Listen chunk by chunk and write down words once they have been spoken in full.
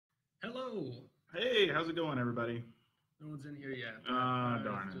Hello. Hey, how's it going, everybody? No one's in here yet.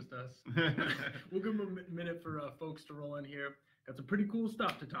 Darn It's it. just us. We'll give them a minute for folks to roll in here. Got some pretty cool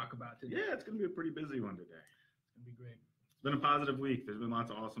stuff to talk about today. Yeah, it's going to be a pretty busy one today. It's going to be great. It's been a positive week. There's been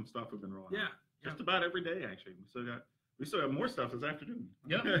lots of awesome stuff we've been rolling out. Just about every day, actually. We still got more stuff this afternoon.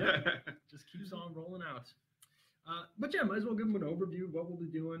 Yep. Just keeps on rolling out. But yeah, might as well give them an overview of what we'll be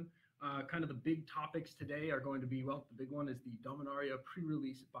doing. Kind of the big topics today are going to be, well, the big one is the Dominaria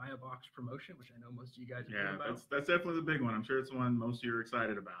Prerelease Buy a Box promotion, which I know most of you guys are heard about. That's definitely the big one. I'm sure it's the one most of you are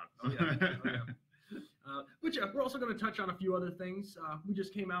excited about. But yeah, we're also going to touch on a few other things. We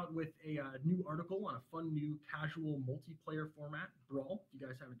just came out with a new article on a fun new casual multiplayer format, Brawl. If you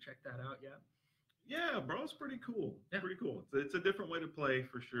guys haven't checked that out yet. Yeah, Brawl's pretty cool. Yeah. Pretty cool. It's a different way to play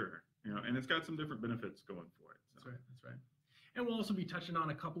for sure. And it's got some different benefits going for it. So. That's right. And we'll also be touching on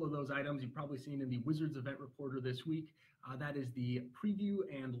a couple of those items you've probably seen in the Wizards event reporter this week. That is the preview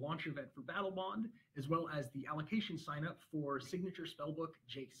and launch event for Battlebond, as well as the allocation sign up for signature spellbook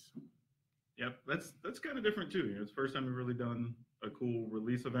Jace. Yep, that's kind of different too. It's the first time we've really done a cool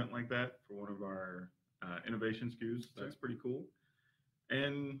release event like that for one of our innovation SKUs. That's pretty cool.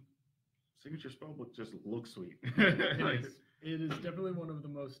 And signature spellbook just looks sweet. It is definitely one of the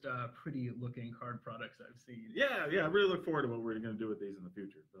most pretty looking card products I've seen. Yeah, I really look forward to what we're going to do with these in the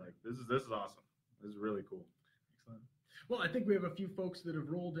future. Like this is awesome. This is really cool. Excellent. Well, I think we have a few folks that have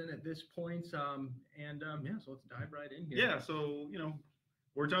rolled in at this point, so let's dive right in here. Yeah, so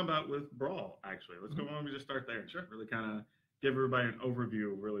we're talking about with Brawl actually. Let's go on and just start there. Sure. Really kind of give everybody an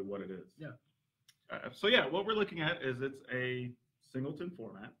overview of really what it is. Yeah. What we're looking at is it's a singleton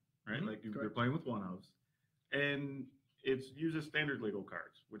format, right? Like you're playing with one-ofs, and it uses standard legal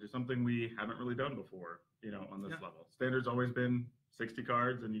cards, which is something we haven't really done before, on this level. Standard's always been 60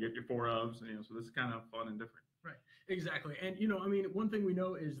 cards, and you get your 4-ofs, so this is kind of fun and different. Right, exactly. And, one thing we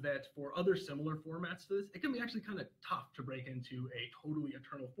know is that for other similar formats to this, it can be actually kind of tough to break into a totally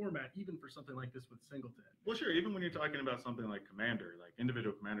eternal format, even for something like this with Singleton. Well, sure, even when you're talking about something like Commander, like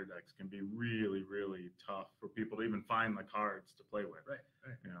individual Commander decks can be really, really tough for people to even find the cards to play with. Right.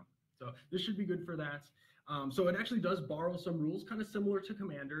 So this should be good for that. So it actually does borrow some rules, kind of similar to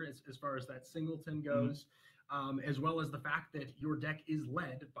Commander as far as that Singleton goes, as well as the fact that your deck is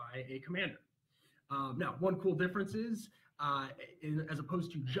led by a Commander. Now, one cool difference is, as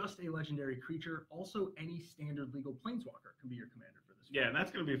opposed to just a legendary creature, also any standard legal planeswalker can be your commander for this. Yeah, and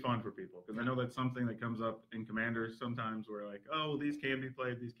that's going to be fun for people, because I know that's something that comes up in Commander sometimes where like, oh, these can be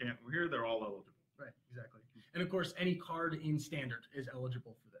played, these can't. Well, here they're all eligible. Right, exactly. And of course, any card in Standard is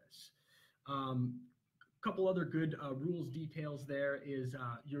eligible for this. Couple other good rules details there is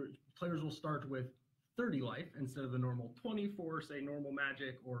your players will start with 30 life instead of the normal 20 for, say, normal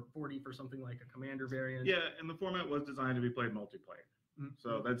Magic, or 40 for something like a Commander variant. Yeah, and the format was designed to be played multiplayer.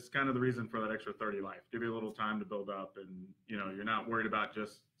 So that's kind of the reason for that extra 30 life. Give you a little time to build up, and you're not worried about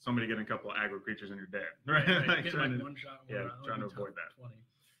just somebody getting a couple of aggro creatures and you're dead. Right? Trying to, one shot. Trying to avoid that. 20.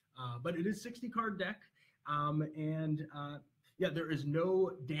 But it is 60 card deck, there is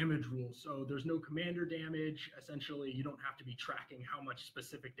no damage rule. So there's no commander damage. Essentially, you don't have to be tracking how much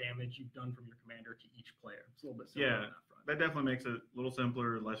specific damage you've done from your commander to each player. It's a little bit simpler on that front. That definitely makes it a little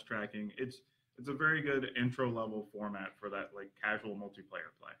simpler, less tracking. It's a very good intro level format for that like casual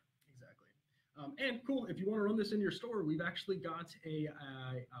multiplayer play. Exactly. And cool, if you want to run this in your store, we've actually got a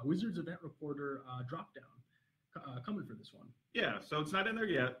Wizards event reporter drop down coming for this one. Yeah, so it's not in there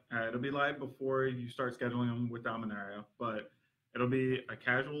yet. It'll be live before you start scheduling them with Dominaria, but it'll be a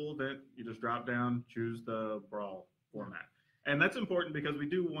casual event. You just drop down, choose the Brawl format. And that's important because we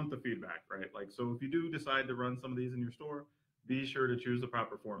do want the feedback, right? Like, so if you do decide to run some of these in your store, be sure to choose the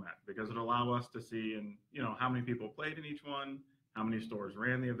proper format, because it'll allow us to see how many people played in each one, how many stores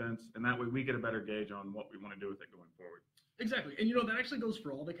ran the events, and that way we get a better gauge on what we want to do with it going forward. Exactly. And that actually goes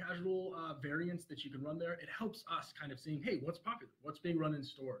for all the casual variants that you can run there. It helps us kind of seeing, hey, what's popular, what's being run in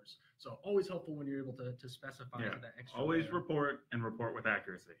stores. So always helpful when you're able to specify that extra. Always layer. report with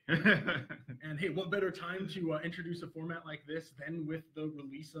accuracy. And hey, what better time to introduce a format like this than with the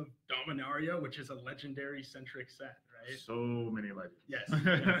release of Dominaria, which is a legendary centric set, right? So many legends. Yes.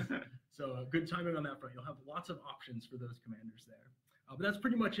 So good timing on that front. You'll have lots of options for those commanders there. But that's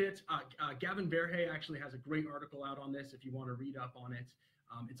pretty much it. Gavin Verhey actually has a great article out on this if you want to read up on it.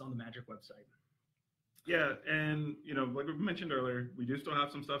 It's on the Magic website. Yeah, and like we mentioned earlier, we do still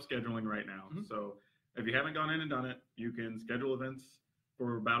have some stuff scheduling right now. So if you haven't gone in and done it, you can schedule events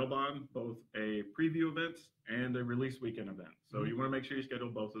for Battlebond, both a preview event and a release weekend event. So you want to make sure you schedule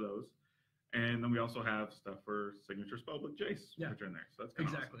both of those. And then we also have stuff for signature Spellbook Jace, which are in there. So that's kind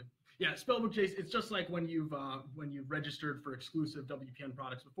of awesome. Yeah, Spellbook Jace, it's just like when you've registered for exclusive WPN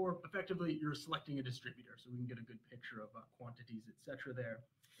products before. Effectively, you're selecting a distributor, so we can get a good picture of quantities, etc. there.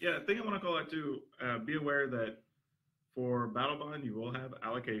 Yeah, the thing I want to call out too, be aware that for Battlebond, you will have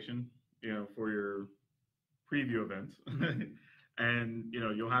allocation, for your preview events. And,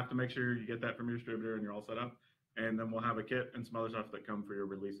 you'll have to make sure you get that from your distributor and you're all set up. And then we'll have a kit and some other stuff that come for your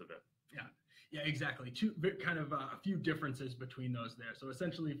release event. Yeah, exactly. A few differences between those there. So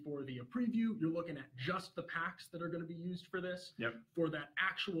essentially for the preview, you're looking at just the packs that are going to be used for this. Yep. For that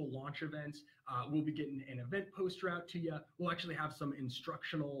actual launch event, we'll be getting an event poster out to you. We'll actually have some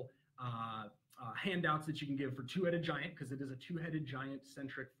instructional handouts that you can give for Two-Headed Giant, because it is a Two-Headed Giant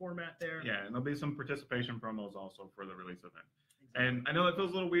centric format there. Yeah, and there'll be some participation promos also for the release event. Exactly. And I know that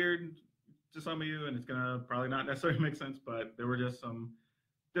feels a little weird to some of you, and it's going to probably not necessarily make sense, but there were just some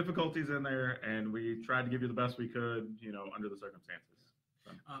difficulties in there, and we tried to give you the best we could, under the circumstances.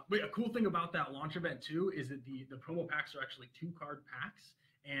 So. But a cool thing about that launch event too is that the promo packs are actually 2-card packs,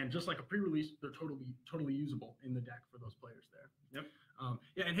 and just like a pre-release, they're totally usable in the deck for those players there. Yep.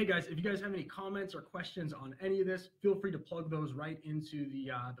 Yeah, and hey guys, if you guys have any comments or questions on any of this, feel free to plug those right into the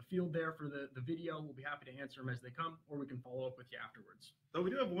field there for the video. We'll be happy to answer them as they come, or we can follow up with you afterwards. So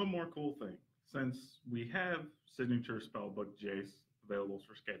we do have one more cool thing. Since we have signature Spellbook Jace available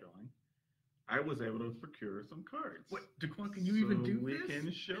for scheduling, I was able to procure some cards. What, Daquan, can you even do we this? We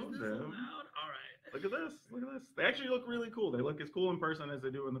can show Is this them. allowed? All right. Look at this. Look at this. They actually look really cool. They look as cool in person as they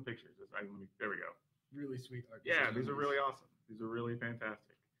do in the pictures. There we go. Really sweet art. Yeah, these are really awesome. These are really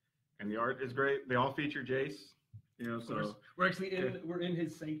fantastic. And the art is great. They all feature Jace. So we're actually we're in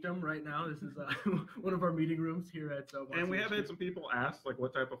his sanctum right now. This is one of our meeting rooms here at and we have had some people ask like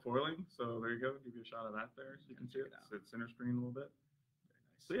what type of foiling. So there you go. Give you a shot of that there so you can see it. It's center screen a little bit.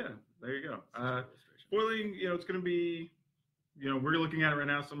 So yeah, there you go. Foiling, it's going to be, we're looking at it right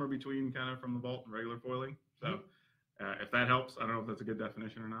now somewhere between kind of from the vault and regular foiling. So if that helps, I don't know if that's a good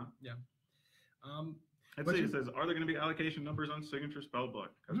definition or not. Yeah. Let's see. It says, are there going to be allocation numbers on signature Spellbook?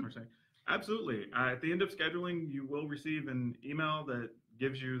 Customer saying, absolutely. At the end of scheduling, you will receive an email that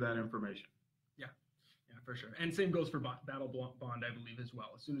gives you that information. Yeah, for sure. And same goes for Battlebond, I believe, as well.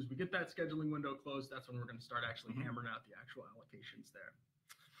 As soon as we get that scheduling window closed, that's when we're going to start actually hammering out the actual allocations there.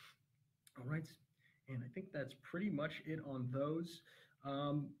 All right, and I think that's pretty much it on those.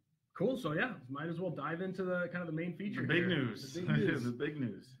 Cool. So yeah, might as well dive into the kind of the main feature. The big news. The big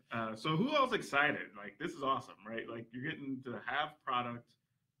news. So who else excited? Like, this is awesome, right? Like, you're getting to have product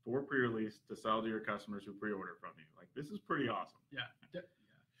for pre-release to sell to your customers who pre-order from you. Like, this is pretty awesome. Yeah.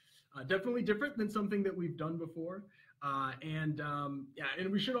 Definitely different than something that we've done before. And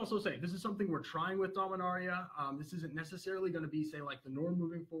we should also say this is something we're trying with Dominaria. This isn't necessarily going to be, say, like the norm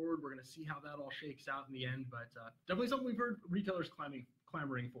moving forward. We're going to see how that all shakes out in the end, but definitely something we've heard retailers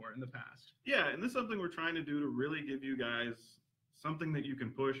clamoring for in the past. Yeah, and this is something we're trying to do to really give you guys something that you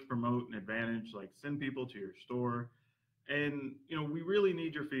can push, promote, and advantage, like send people to your store. And, we really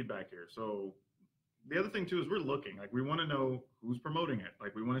need your feedback here. So the other thing, too, is we're looking. Like, we want to know who's promoting it.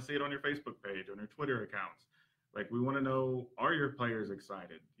 Like, we want to see it on your Facebook page, on your Twitter accounts. Like, we want to know, are your players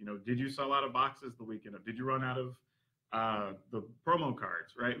excited? Did you sell out of boxes the weekend? Did you run out of the promo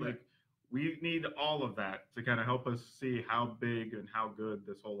cards, right? Yeah. Like, we need all of that to kind of help us see how big and how good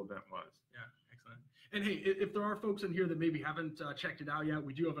this whole event was. Yeah, excellent. And hey, if there are folks in here that maybe haven't checked it out yet,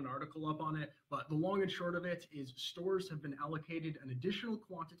 we do have an article up on it. But the long and short of it is stores have been allocated an additional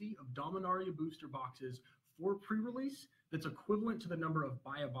quantity of Dominaria booster boxes for pre-release that's equivalent to the number of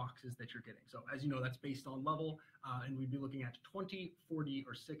buy-a-boxes that you're getting. So as you know, that's based on level, and we'd be looking at 20, 40,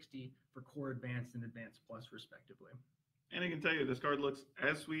 or 60 for Core Advanced and Advanced Plus, respectively. And I can tell you, this card looks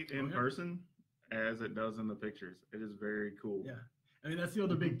as sweet in person as it does in the pictures. It is very cool. Yeah. I mean, that's the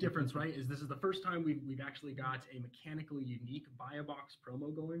other big difference, right? Is this is the first time we've actually got a mechanically unique buy-a-box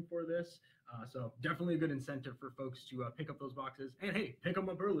promo going for this. So definitely a good incentive for folks to pick up those boxes. And hey, pick them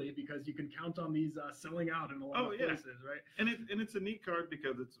up early because you can count on these selling out in a lot of places, right? And it's a neat card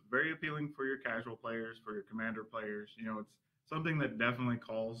because it's very appealing for your casual players, for your commander players. It's something that definitely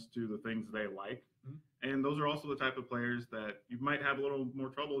calls to the things they like. And those are also the type of players that you might have a little more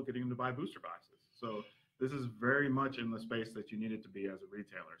trouble getting them to buy booster boxes. So this is very much in the space that you need it to be as a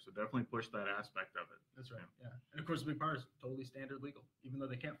retailer. So definitely push that aspect of it. That's right. Yeah. And of course, the big part is totally standard legal. Even though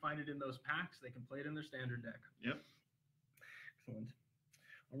they can't find it in those packs, they can play it in their standard deck. Yep. Excellent.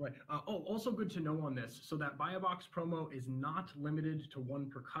 All right. Also good to know on this. So that buy-a-box promo is not limited to one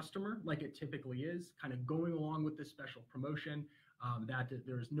per customer like it typically is. Kind of going along with this special promotion, that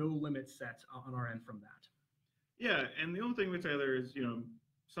there is no limit set on our end from that. Yeah, and the only thing we'd say there is,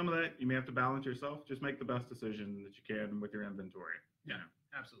 some of that you may have to balance yourself. Just make the best decision that you can with your inventory. Yeah.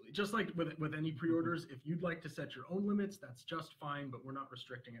 Absolutely. Just like with any pre-orders, if you'd like to set your own limits, that's just fine, but we're not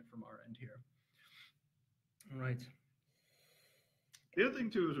restricting it from our end here. All right. The other thing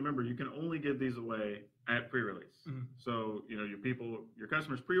too is remember you can only give these away at pre-release. So your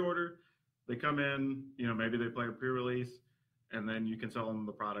customers pre-order, they come in, maybe they play a pre-release, and then you can sell them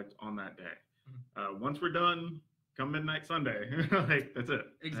the product on that day. Once we're done, come midnight Sunday, like that's it.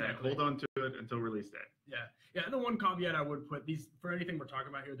 Exactly. Hold on to it until release day. Yeah. And the one caveat I would put, these for anything we're talking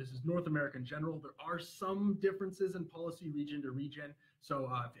about here, this is North America in general. There are some differences in policy region to region. So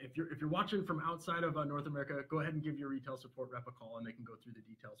if you're watching from outside of North America, go ahead and give your retail support rep a call, and they can go through the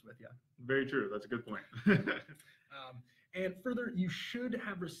details with you. Very true. That's a good point. And further, you should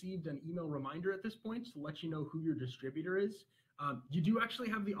have received an email reminder at this point to let you know who your distributor is. You do actually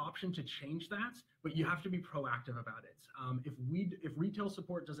have the option to change that, but you have to be proactive about it. If retail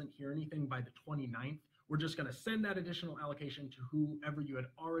support doesn't hear anything by the 29th, we're just going to send that additional allocation to whoever you had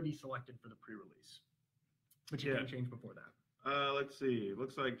already selected for the pre-release. But you can change before that. Let's see.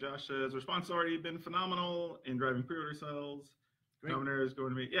 Looks like Josh says response has already been phenomenal in driving pre-order sales. Dominaria is going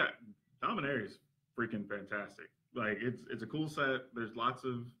to be Dominaria is freaking fantastic. Like it's a cool set. There's lots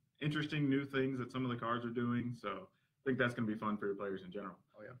of interesting new things that some of the cards are doing. So I think that's going to be fun for your players in general.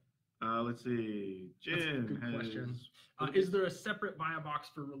 Oh yeah. Let's see. Jin good question. Is there a separate buy a box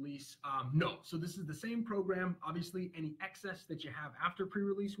for release? No. So this is the same program. Obviously, any excess that you have after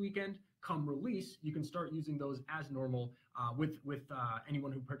pre-release weekend, come release, you can start using those as normal with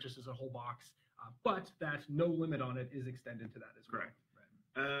anyone who purchases a whole box. But that no limit on it is extended to that as well.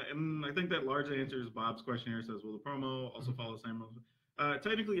 Correct. And I think that largely answers Bob's question here. Says, will the promo also follow the same rules?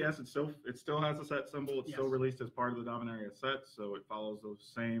 Technically, yes. It still has a set symbol. It's still released as part of the Dominaria set, so it follows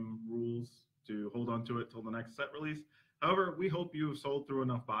those same rules to hold on to it till the next set release. However, we hope you have sold through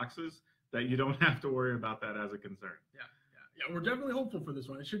enough boxes that you don't have to worry about that as a concern. Yeah, we're definitely hopeful for this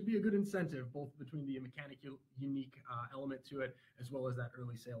one. It should be a good incentive, both between the mechanic unique element to it, as well as that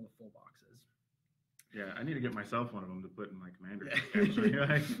early sale of full boxes. Yeah, I need to get myself one of them to put in my commander. Actually,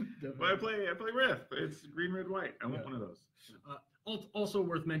 I play Rift. It's green, red, white. I want one of those. Also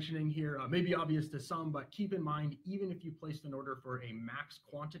worth mentioning here, may be obvious to some, but keep in mind, even if you placed an order for a max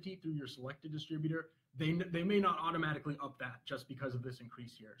quantity through your selected distributor, they may not automatically up that just because of this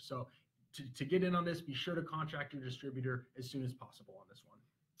increase here. So to get in on this, be sure to contract your distributor as soon as possible on this one.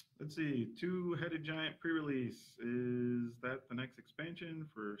 Let's see, two-headed giant pre-release. Is that the next expansion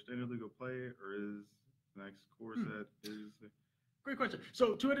for standard legal play, or is the next core set Great question.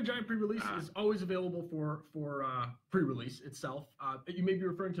 So two-headed giant pre-release is always available for pre-release itself. You may be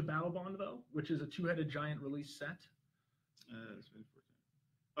referring to Battlebond, though, which is a two-headed giant release set.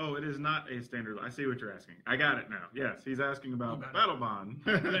 Oh, it is not a standard. I see what you're asking. I got it now. Yes, he's asking about Battlebond.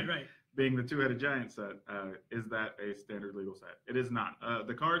 Right. Being the two-headed giant set. Is that a standard legal set? It is not.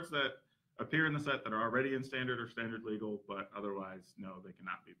 The cards that appear in the set that are already in standard are standard legal, but otherwise, no, they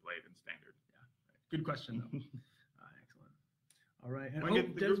cannot be played in standard. Yeah. Right. Good question, though. All right. Want to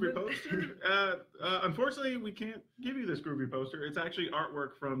get the groovy poster? Unfortunately, we can't give you this groovy poster. It's actually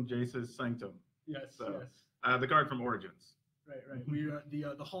artwork from Jace's Sanctum. Yes. The card from Origins. Right. We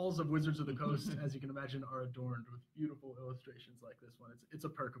the halls of Wizards of the Coast, as you can imagine, are adorned with beautiful illustrations like this one. It's a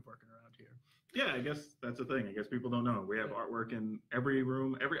perk of working around here. Yeah, I guess that's the thing. I guess people don't know. We have artwork in every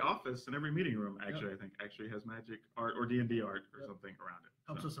room, every office, and every meeting room. Actually, I think actually has Magic art or D&D art or something around it.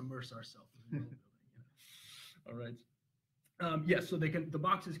 Helps us immerse ourselves in world building. All right. Yes, so the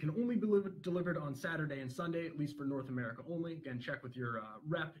boxes can only be delivered on Saturday and Sunday, at least for North America only. Again, check with your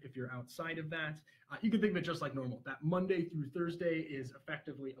rep if you're outside of that. You can think of it just like normal. That Monday through Thursday is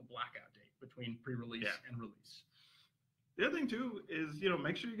effectively a blackout date between pre-release and release. The other thing too is,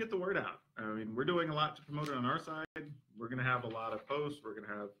 make sure you get the word out. I mean, we're doing a lot to promote it on our side. We're going to have a lot of posts. We're going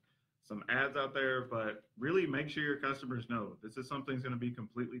to have some ads out there, but really make sure your customers know this is something that's going to be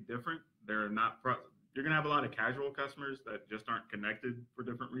completely different. You're going to have a lot of casual customers that just aren't connected for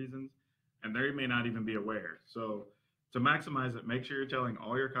different reasons, and they may not even be aware. So to maximize it, make sure you're telling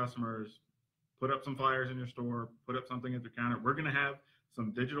all your customers, put up some flyers in your store, put up something at the counter. We're going to have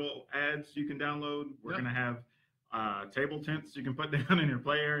some digital ads you can download. We're going to have table tents you can put down in your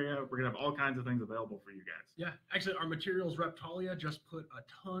play area. We're going to have all kinds of things available for you guys. Yeah, actually, our materials rep Talia just put a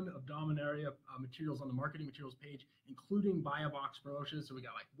ton of Dominaria materials on the marketing materials page, including buy a box promotions. So we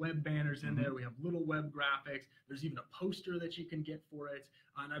got like web banners in there. We have little web graphics. There's even a poster that you can get for it.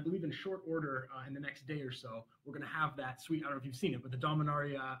 And I believe in short order, in the next day or so, we're going to have that sweet, I don't know if you've seen it, but the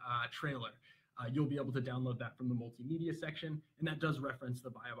Dominaria trailer. You'll be able to download that from the multimedia section, and that does reference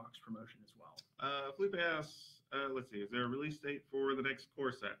the buy a box promotion as well. Felipe asks, let's see, is there a release date for the next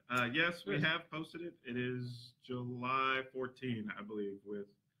core set? Yes, we have posted it. It is July 14, I believe, with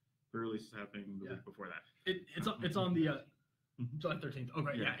pre-release happening the week before that. It's on the July 13th.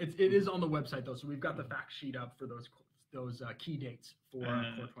 Okay, yeah, it is on the website though, so we've got the fact sheet up for those key dates for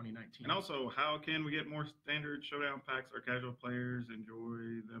 2019. And also, how can we get more standard showdown packs? Our casual players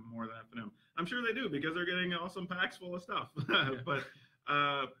enjoy them more than FNM. I'm sure they do because they're getting awesome packs full of stuff. But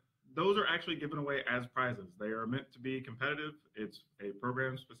those are actually given away as prizes. They are meant to be competitive. It's a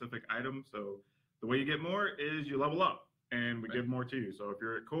program-specific item. So the way you get more is you level up, and we give more to you. So if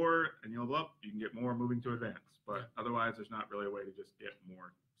you're at core and you level up, you can get more moving to advance. But otherwise, there's not really a way to just get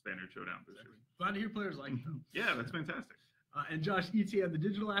more standard showdown boosters. Glad to hear players like them. Yeah, that's fantastic. And Josh, ETA, the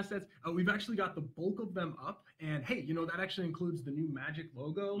digital assets, we've actually got the bulk of them up. And hey, that actually includes the new Magic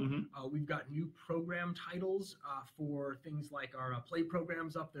logo. We've got new program titles for things like our play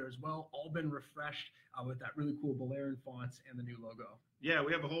programs up there as well, all been refreshed with that really cool Valerian fonts and the new logo. Yeah,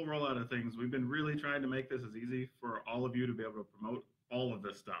 we have a whole rollout of things. We've been really trying to make this as easy for all of you to be able to promote all of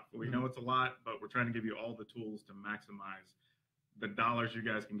this stuff. We know it's a lot, but we're trying to give you all the tools to maximize the dollars you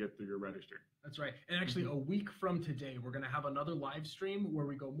guys can get through your register. That's right. And actually, a week from today, we're going to have another live stream where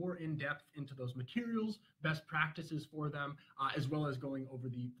we go more in depth into those materials, best practices for them, as well as going over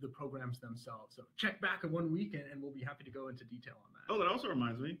the programs themselves. So check back in 1 week, and we'll be happy to go into detail on that. Oh, that also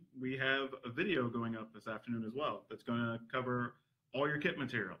reminds me, we have a video going up this afternoon as well that's going to cover all your kit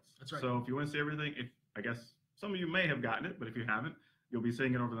materials. That's right. So if you want to see everything, I guess some of you may have gotten it, but if you haven't, you'll be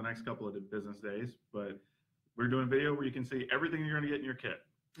seeing it over the next couple of business days. But we're doing video where you can see everything you're going to get in your kit.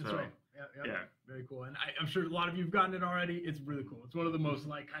 That's right. Yeah. Very cool. And I'm sure a lot of you have gotten it already. It's really cool. It's one of the most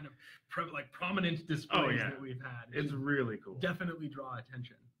prominent displays that we've had. It's really cool. Definitely draw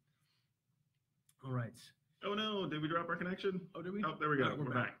attention. All right. Oh no, did we drop our connection? Oh, did we? Oh, there we go.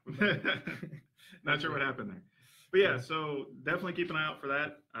 We're back. Not sure what happened there. But yeah, so definitely keep an eye out for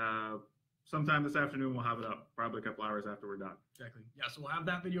that. Sometime this afternoon, we'll have it up, probably a couple hours after we're done. Exactly. Yeah, so we'll have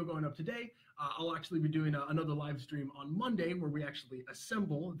that video going up today. I'll actually be doing another live stream on Monday where we actually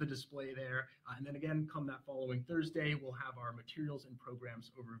assemble the display there. And then again, come that following Thursday, we'll have our materials and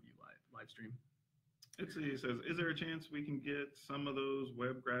programs overview live stream. Let's see, it says, is there a chance we can get some of those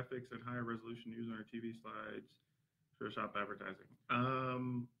web graphics at higher resolution using our TV slides for shop advertising?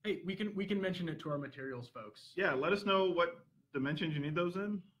 Hey, we can mention it to our materials folks. Yeah, let us know what dimensions you need those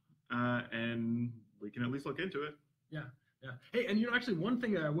in. And we can at least look into it. Yeah. Hey, and actually one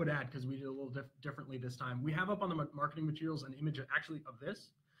thing that I would add, because we did a little differently this time, we have up on the marketing materials an image actually of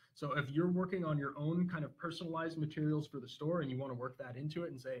this. So if you're working on your own kind of personalized materials for the store and you want to work that into it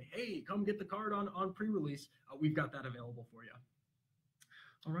and say, hey, come get the card on pre-release, we've got that available for you.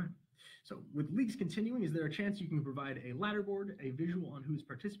 All right. So with leagues continuing, is there a chance you can provide a ladder board, a visual on who's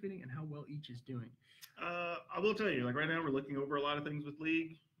participating and how well each is doing? I will tell you, right now we're looking over a lot of things with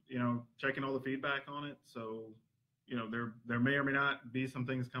League. Checking all the feedback on it. So, there may or may not be some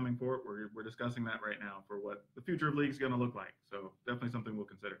things coming for it. We're discussing that right now for what the future of League is going to look like. So definitely something we'll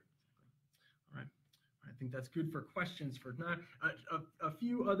consider. All right. I think that's good for questions for now. A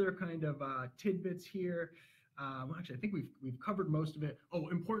few other kind of tidbits here. Actually, I think we've covered most of it. Oh,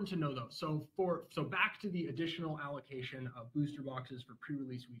 important to know though. So back to the additional allocation of booster boxes for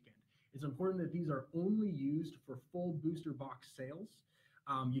pre-release weekend. It's important that these are only used for full booster box sales.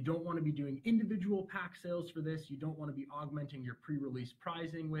 You don't want to be doing individual pack sales for this. You don't want to be augmenting your pre-release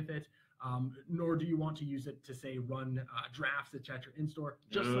prizing with it, nor do you want to use it to, say, run drafts, etc. in store,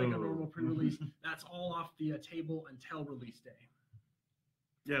 just like a normal pre-release. That's all off the table until release day.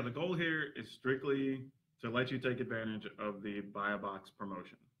 Yeah, the goal here is strictly to let you take advantage of the buy a box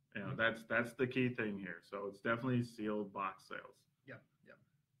promotion. That's the key thing here. So it's definitely sealed box sales. Yep.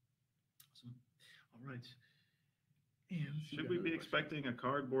 Awesome. All right. Should we be expecting a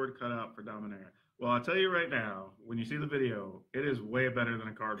cardboard cutout for Dominaria? Well, I'll tell you right now, when you see the video, it is way better than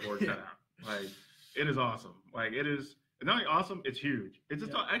a cardboard cutout. It is awesome. It is not only awesome, it's huge. It's as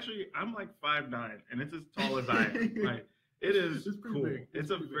tall. Actually, I'm 5'9", and it's as tall as I am. It is cool.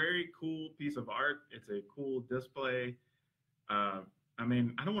 It's a very cool piece of art. It's a cool display. I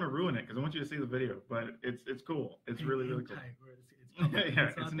don't want to ruin it because I want you to see the video, but it's cool. It's really cool.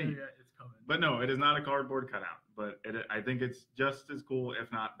 It's neat. It's coming. But no, it is not a cardboard cutout. But I think it's just as cool,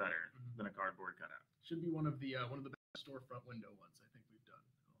 if not better, than a cardboard cutout. Should be one of the best storefront window ones I think we've done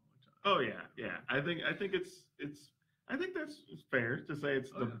in a long time. Oh yeah. I think that's fair to say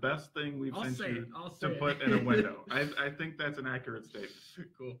it's the best thing we've sent you to put in a window. I think that's an accurate statement.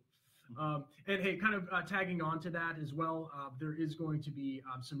 Cool. And hey, kind of tagging on to that as well, there is going to be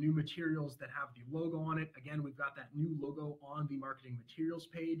some new materials that have the logo on it. Again, we've got that new logo on the marketing materials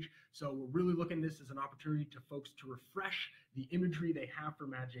page. So we're really looking at this as an opportunity to folks to refresh the imagery they have for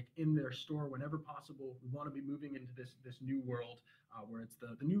Magic in their store whenever possible. We want to be moving into this new world where it's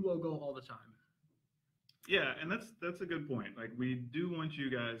the new logo all the time. Yeah, and that's a good point. Like, we do want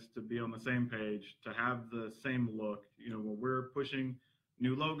you guys to be on the same page, to have the same look. You know, when we're pushing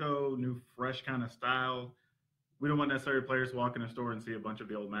new logo, new fresh kind of style, we don't want necessarily players to walk in a store and see a bunch of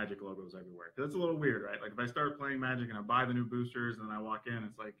the old Magic logos everywhere. That's a little weird, right? Like, if I start playing Magic and I buy the new boosters and then I walk in,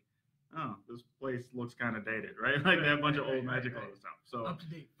 it's like, oh, this place looks kind of dated, right? Like, they have a bunch of old Magic logos out. So up to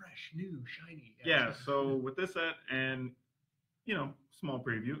date, fresh, new, shiny. Yeah, so with this set and, you know, small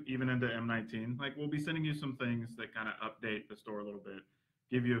preview, even into M19, like, we'll be sending you some things that kind of update the store a little bit,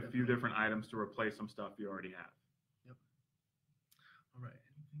 give you a few different items to replace some stuff you already have. Yep. All right.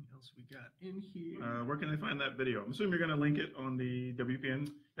 Anything else we got in here? Where can they find that video? I'm assuming you're going to link it on the WPN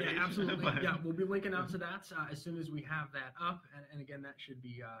page. Yeah, absolutely. Yeah, we'll be linking out to that as soon as we have that up. And again, that should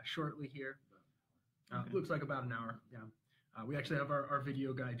be shortly here. Looks like about an hour. Yeah. We actually have our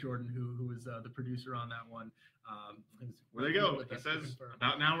video guy, Jordan, who is the producer on that one. Well, there you go. It says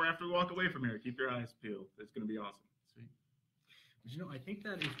about an hour after we walk away from here. Keep your eyes peeled. It's going to be awesome. Sweet. But, you know, I think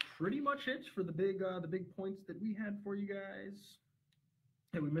that is pretty much it for the big points that we had for you guys.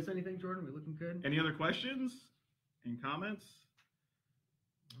 Did we miss anything, Jordan? We looking good? Any other questions? Any comments?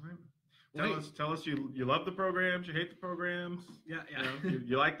 All right. Well, tell us you love the programs, you hate the programs. Yeah. You know,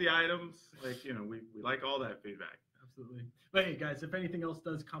 you like the items. Like, you know, we like all that feedback. Absolutely. But hey, guys, if anything else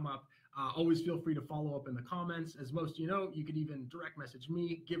does come up, always feel free to follow up in the comments. As most of you know, you could even direct message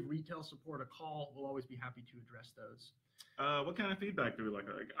me, give retail support a call. We'll always be happy to address those. What kind of feedback do we like?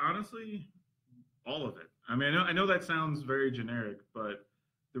 Like, honestly, all of it. I mean, I know that sounds very generic, but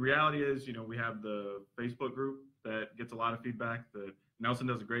the reality is, you know, we have the Facebook group that gets a lot of feedback that Nelson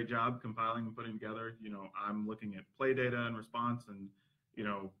does a great job compiling and putting together. You know, I'm looking at play data and response, and, you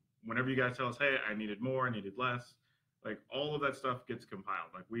know, whenever you guys tell us, hey, I needed more, I needed less, like, all of that stuff gets compiled.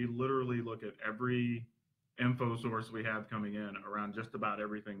 Like, we literally look at every info source we have coming in around just about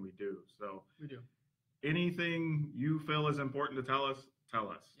everything we do. So we do. Anything you feel is important to tell us, tell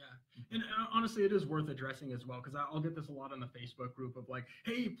us. Yeah. And honestly, it is worth addressing as well, because I'll get this a lot on the Facebook group of like,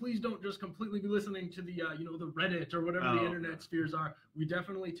 hey, please don't just completely be listening to the, you know, the Reddit or whatever the internet spheres are. We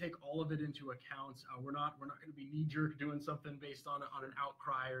definitely take all of it into account. We're not going to be knee-jerk doing something based on an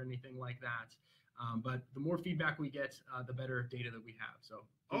outcry or anything like that. But the more feedback we get, the better data that we have. So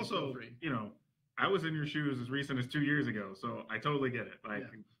also, you know, I was in your shoes as recent as 2 years ago, so I totally get it. Like,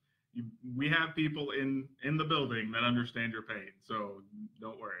 we have people in the building that understand your pain, so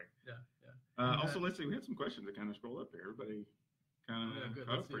don't worry. Yeah. Also, let's see. We had some questions that kind of scroll up here. Everybody kind of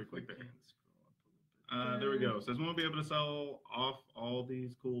caught up pretty quick there. There we go. It says, won't be able to sell off all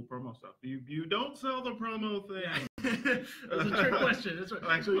these cool promo stuff. You don't sell the promo thing. That's a trick question. That's right.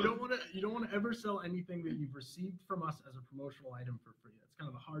 Like, so you don't want to ever sell anything that you've received from us as a promotional item for free. That's kind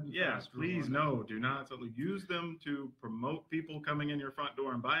of the hard and fast rule. Please no, do not sell. Use them to promote people coming in your front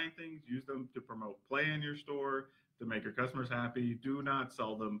door and buying things. Use them to promote play in your store, to make your customers happy. Do not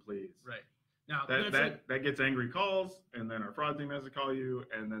sell them, please. Right. Now that gets angry calls, and then our fraud team has to call you,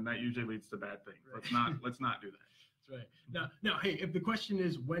 and then that usually leads to bad things. Right. Let's not do that. That's right. Now, hey, if the question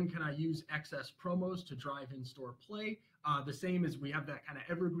is when can I use excess promos to drive in-store play, the same as we have that kind of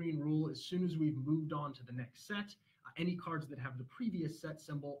evergreen rule. As soon as we've moved on to the next set, any cards that have the previous set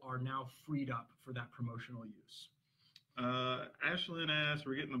symbol are now freed up for that promotional use. Ashlyn asks,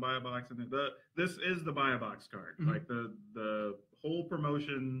 we're getting the buy a box, and this is the buy a box card. Mm-hmm. Like the whole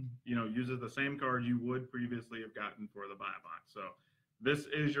promotion, you know, uses the same card you would previously have gotten for the buy a box. So this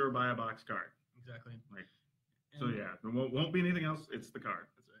is your buy a box card. Exactly. Like, so yeah, there won't be anything else. It's the card.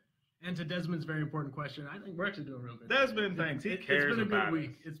 That's right. And to Desmond's very important question, I think we're actually doing real good. Desmond, thanks. He cares about it. It's been a good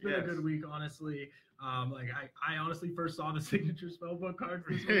week. It's been a good week, honestly. Like I honestly first saw the signature spellbook cards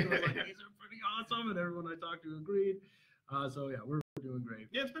this week. I was like, these are pretty awesome, and everyone I talked to agreed. So yeah, we're doing great.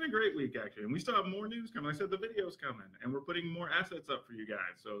 Yeah, it's been a great week actually, and we still have more news coming. I said the video's coming, and we're putting more assets up for you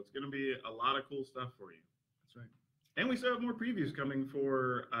guys. So it's going to be a lot of cool stuff for you. That's right. And we still have more previews coming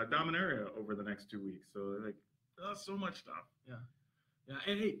for Dominaria over the next 2 weeks. So like, so much stuff. Yeah. Yeah,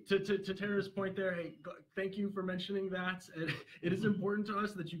 and hey, to Tara's point there, hey, thank you for mentioning that. It is important to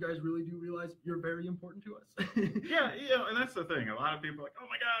us that you guys really do realize you're very important to us. Yeah, and that's the thing. A lot of people are like, oh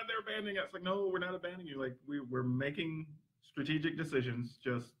my God, they're abandoning us. Like, no, we're not abandoning you. Like, we're making strategic decisions.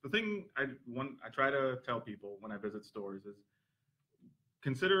 Just the thing I try to tell people when I visit stores is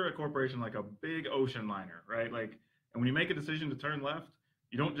consider a corporation like a big ocean liner, right? Like, and when you make a decision to turn left,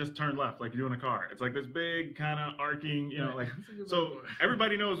 you don't just turn left like you do in a car. It's like this big kind of arcing, you know, like, That's a good so metaphor.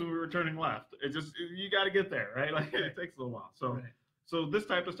 everybody knows when we were turning left. It just, you got to get there, right? Like it takes a little while. So, Right. so this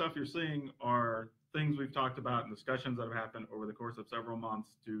type of stuff you're seeing are things we've talked about and discussions that have happened over the course of several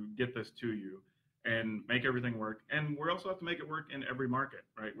months to get this to you and make everything work. And we also have to make it work in every market,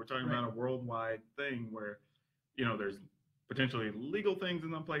 right? We're talking about a worldwide thing where, you know, there's potentially legal things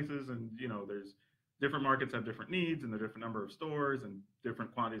in some places, and, you know, there's different markets have different needs and the different number of stores and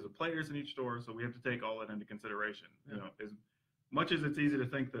different quantities of players in each store. So we have to take all that into consideration. You know, as much as it's easy to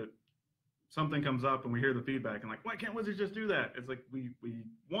think that something comes up and we hear the feedback and like, why can't Wizards just do that? It's like, we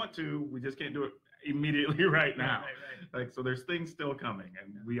want to, we just can't do it immediately right now. Right. Like, so there's things still coming,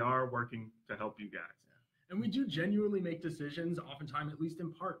 and we are working to help you guys. And we do genuinely make decisions, oftentimes, at least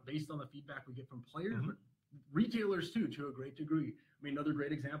in part, based on the feedback we get from players, but retailers too, to a great degree. I mean, another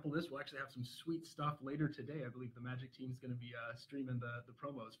great example of this, we'll actually have some sweet stuff later today. I believe the Magic team's going to be streaming the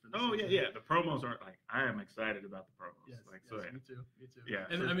promos for this. Oh, yeah. The promos are like, I am excited about the promos. Yes, So, me too. Yeah.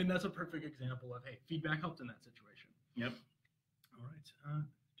 And I mean, that's a perfect example of, hey, feedback helped in that situation. Yep. All right.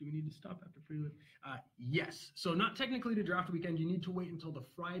 Do we need to stop after pre-release? Yes. So not technically to draft weekend. You need to wait until the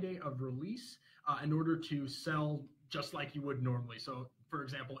Friday of release in order to sell just like you would normally. So, for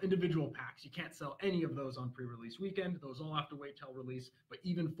example, individual packs, you can't sell any of those on pre-release weekend. Those all have to wait till release. But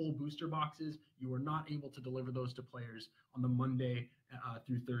even full booster boxes, you are not able to deliver those to players on the Monday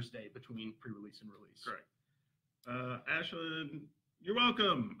through Thursday between pre-release and release. Correct. Ashlyn, you're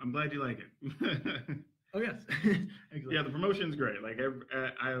welcome. I'm glad you like it. Oh, yes. Exactly. Yeah, the promotion's great. Like,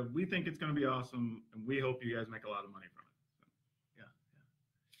 we think it's going to be awesome, and we hope you guys make a lot of money from it. So.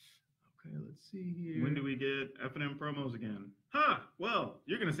 Yeah. Okay, let's see here. When do we get F&M promos again? Well,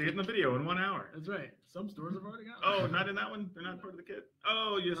 you're going to see it in the video in 1 hour. That's right. Some stores have already got it. Oh, not in that one? They're not part of the kit?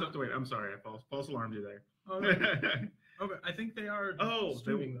 Oh, you just have to wait. I'm sorry. I false alarmed you there. Oh, no. Okay, I think they are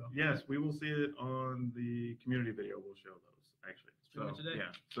streaming, though. Yes, we will see it on the community video. We'll show those, actually. Streaming today.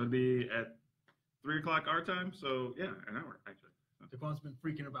 Yeah. So it'd be at 3 o'clock our time. So, yeah, an hour, actually. Daquan's been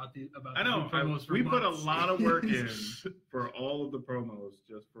freaking about the I know. promos for we months. put a lot of work in for all of the promos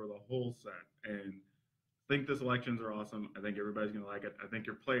just for the whole set. And I think the selections are awesome. I think everybody's going to like it. I think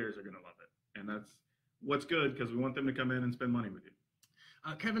your players are going to love it. And that's what's good, because we want them to come in and spend money with you.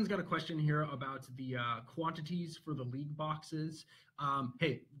 Kevin's got a question here about the quantities for the league boxes.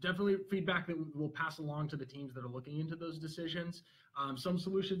 Hey, definitely feedback that we'll pass along to the teams that are looking into those decisions. Some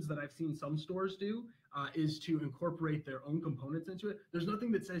solutions that I've seen some stores do is to incorporate their own components into it. There's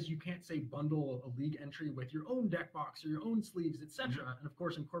nothing that says you can't, say, bundle a league entry with your own deck box or your own sleeves, etc., and of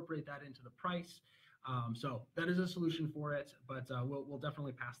course incorporate that into the price. So that is a solution for it, but we'll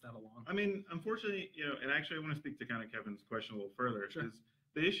definitely pass that along. I mean, unfortunately, you know, and actually I want to speak to kind of Kevin's question a little further. Sure. Is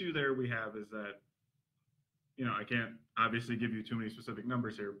the issue there we have is that, you know, I can't obviously give you too many specific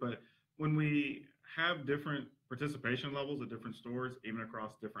numbers here, but when we have different participation levels at different stores, even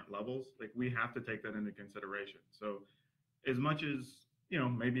across different levels, like, we have to take that into consideration. So as much as, you know,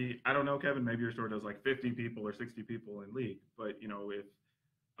 maybe, I don't know, Kevin, maybe your store does like 50 people or 60 people in league, but, you know, if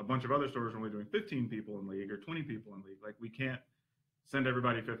a bunch of other stores are only doing 15 people in league or 20 people in league, like, we can't send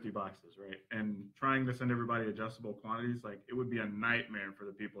everybody 50 boxes, right? And trying to send everybody adjustable quantities, like, it would be a nightmare for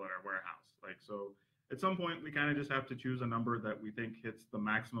the people at our warehouse. Like, so at some point we kind of just have to choose a number that we think hits the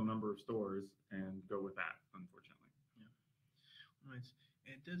maximum number of stores and go with that, unfortunately. Yeah. All right.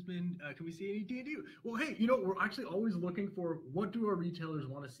 And Desmond, can we see any D&D? Well, hey, you know, we're actually always looking for what do our retailers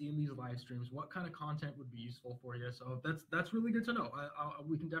want to see in these live streams? What kind of content would be useful for you? So that's really good to know.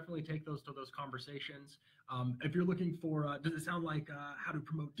 We can definitely take those to those conversations. If you're looking for, does it sound like how to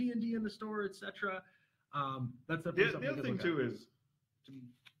promote D&D in the store, etc.? That's definitely something. The other thing too is, to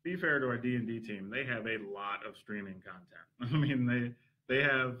be fair to our D&D team, they have a lot of streaming content. I mean, they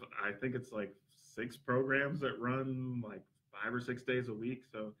have, I think it's like 6 programs that run like 5 or 6 days a week.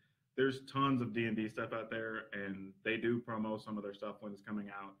 So there's tons of D&D stuff out there, and they do promo some of their stuff when it's coming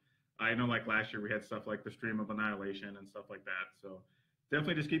out. I know, like last year we had stuff like the Stream of Annihilation and stuff like that. So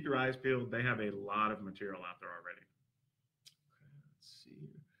definitely just keep your eyes peeled. They have a lot of material out there already. Okay, let's see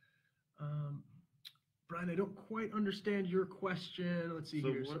here. Brian, I don't quite understand your question. Let's see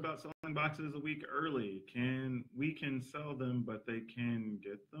here. So what about selling boxes a week early? We can sell them, but they can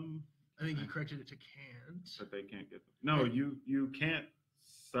get them? I think you corrected it to can't. But they can't get them. No, you can't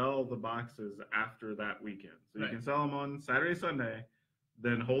sell the boxes after that weekend. So you can sell them on Saturday, Sunday,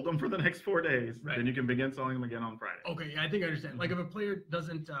 then hold them for the next 4 days. Right. Then you can begin selling them again on Friday. Okay, I think I understand. Like, if a player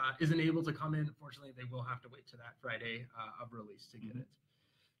isn't able to come in, unfortunately, they will have to wait to that Friday of release to get it.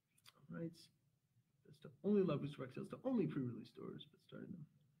 All right. That's to only love booster box sales to only pre-release stores, but starting them.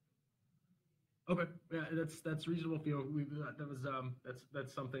 Okay, yeah, that's reasonable feel.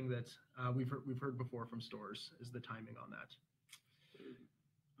 That's something that we've heard before from stores, is the timing on that.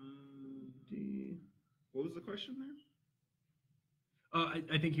 What was the question there?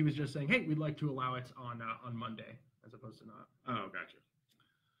 I think he was just saying, hey, we'd like to allow it on Monday as opposed to not. Oh, gotcha.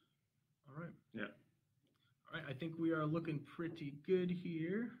 All right. Yeah. All right, I think we are looking pretty good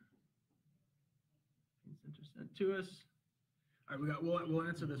here. Sent to us. All right, we'll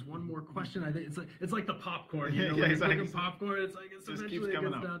answer this one more question. I think it's like the popcorn. You know, yeah, exactly. Popcorn. It's like just keeps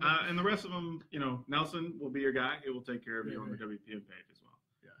coming up. And the rest of them, you know, Nelson will be your guy. He will take care of you on the WPM page as well.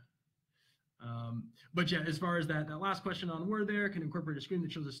 But yeah, as far as that last question on where there can incorporate a screen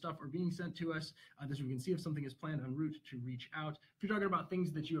that shows us stuff are being sent to us. This we can see if something is planned en route to reach out. If you're talking about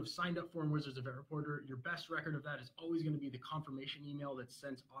things that you have signed up for in Wizards of Reporter, your best record of that is always going to be the confirmation email that's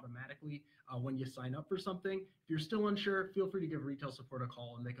sent automatically when you sign up for something. If you're still unsure, feel free to give retail support a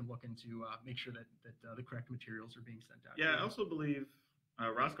call and they can look into make sure that the correct materials are being sent out. Yeah, I also believe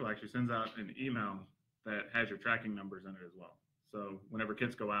Roscoe actually sends out an email that has your tracking numbers in it as well. So whenever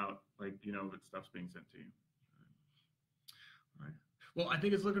kits go out, like, you know that stuff's being sent to you. All right. Well, I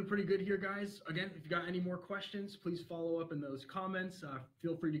think it's looking pretty good here, guys. Again, if you got any more questions, please follow up in those comments.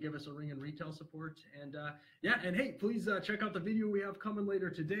 Feel free to give us a ring in retail support. And yeah, and hey, please check out the video we have coming later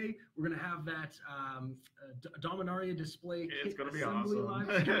today. We're going to have that Dominaria display it's kit gonna be assembly awesome.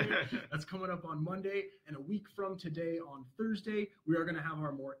 live stream. That's coming up on Monday. And a week from today on Thursday, we are going to have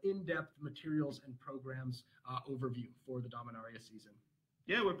our more in-depth materials and programs overview for the Dominaria season.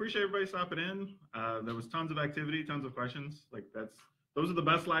 Yeah, we appreciate everybody stopping in. There was tons of activity, tons of questions. Like those are the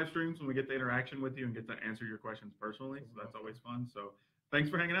best live streams when we get the interaction with you and get to answer your questions personally. So that's always fun. So thanks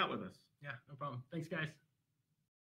for hanging out with us. Yeah, no problem. Thanks, guys.